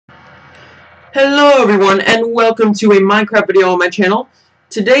Hello everyone, and welcome to a Minecraft video on my channel.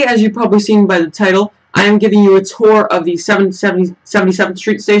 Today, as you've probably seen by the title, I am giving you a tour of the 77th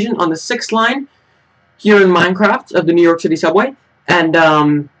Street station on the 6th line here in Minecraft of the New York City subway.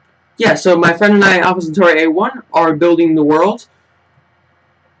 And yeah, so my friend and I, Officer A1, are building the world.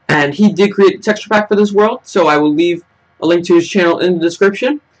 And he did create the texture pack for this world, so I will leave a link to his channel in the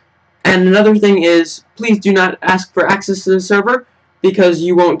description. And another thing is, please do not ask for access to the server, because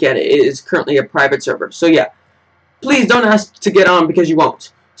you won't get it. It is currently a private server. So yeah, please don't ask to get on because you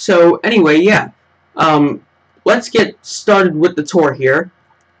won't. So anyway, yeah, let's get started with the tour here.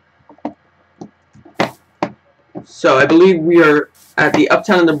 So I believe we are at the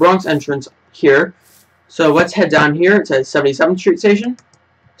Uptown in the Bronx entrance here. So let's head down here. It says 77th Street Station,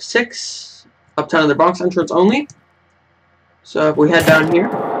 6, Uptown in the Bronx entrance only. So if we head down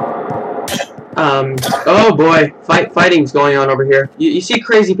here. Oh boy, fighting's going on over here. You see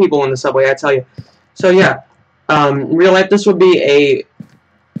crazy people in the subway, I tell you. So yeah, in real life this would be a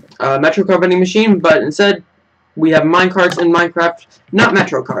Metro card vending machine, but instead we have minecarts in Minecraft, not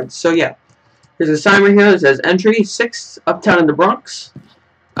Metro cards. So yeah, there's a sign right here that says Entry 6, Uptown in the Bronx.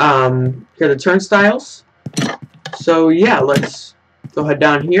 Here are the turnstiles. So yeah, let's go ahead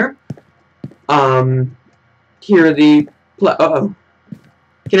down here. Here are the... Uh-oh.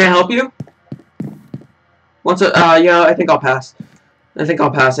 Can I help you? Yeah, I think I'll pass. I think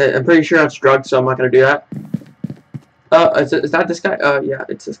I'll pass it. I'm pretty sure that's drugs, so I'm not gonna do that. Is that this guy? Yeah,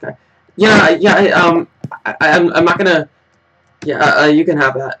 it's this guy. Yeah, I'm not gonna. Yeah, you can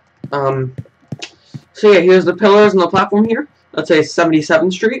have that. So yeah, here's the pillars and the platform here. Let's say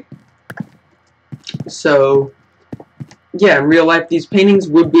 77th Street. So yeah, in real life, these paintings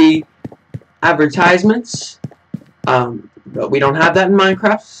would be advertisements. But we don't have that in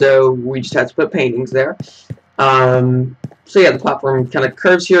Minecraft, so we just have to put paintings there. So yeah, the platform kind of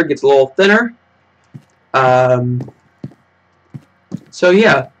curves here, gets a little thinner. So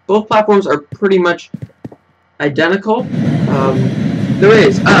yeah, both platforms are pretty much identical. There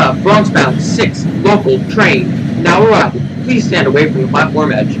is a Bronx-bound 6 local train now arriving. Please stand away from the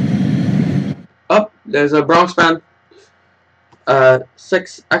platform edge. Oh, there's a Bronx-bound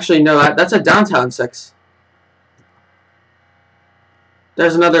 6. Actually, no, that's a downtown 6.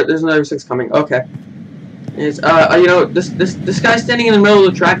 There's another 6 coming. Okay. It's you know, this guy's standing in the middle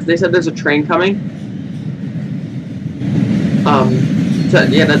of the tracks. They said there's a train coming. So,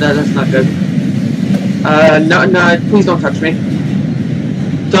 yeah, that's not good. No, please don't touch me.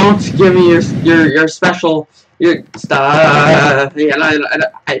 Don't give me your special stuff. Yeah,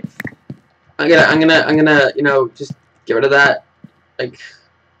 I'm gonna you know, just get rid of that. Like,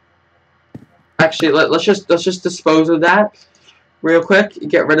 actually, let's just dispose of that real quick.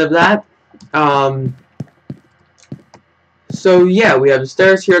 Get rid of that. So yeah, we have the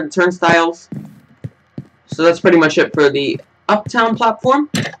stairs here, the turnstiles. So that's pretty much it for the Uptown platform.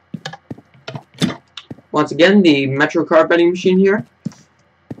 Once again, the Metro card vending machine here.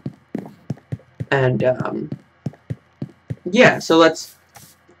 And yeah, so let's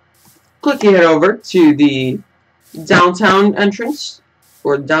quickly head over to the downtown entrance,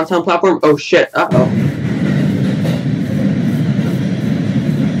 or the downtown platform. Oh shit, uh-oh.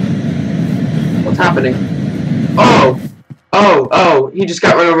 What's happening? Oh, he just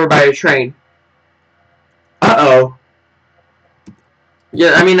got run over by a train. Uh-oh.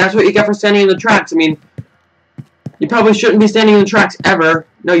 Yeah, I mean, that's what you get for standing in the tracks. I mean, you probably shouldn't be standing in the tracks ever.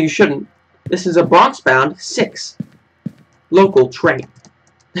 No, you shouldn't. This is a Bronx-bound 6 local train.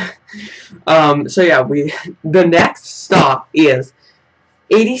 So yeah, the next stop is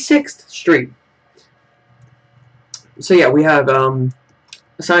 86th Street. So yeah, we have, a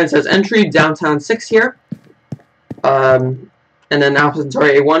sign that says Entry, Downtown 6 here. And then Officer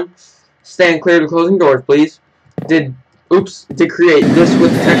A1, stand clear to closing doors, please. Did create this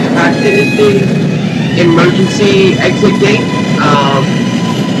with the texture pack. It is the emergency exit gate.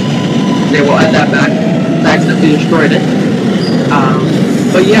 They will add that back. I accidentally destroyed it.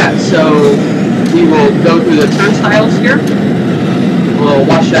 But yeah, so we will go through the turnstiles here. We'll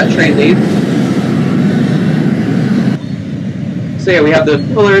watch that train leave. So yeah, we have the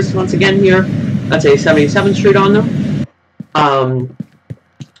pillars once again here. That's a 77th Street on them.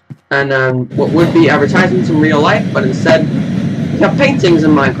 And what would be advertisements in real life, but instead we have paintings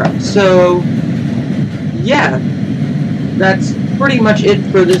in Minecraft. So yeah, that's pretty much it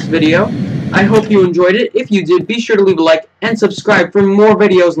for this video. I hope you enjoyed it. If you did, be sure to leave a like and subscribe for more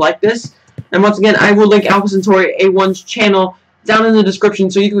videos like this. And once again, I will link Alpha Centauri A1's channel down in the description,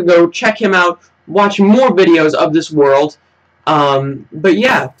 so you can go check him out, watch more videos of this world. But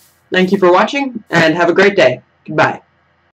yeah, thank you for watching, and have a great day. Goodbye.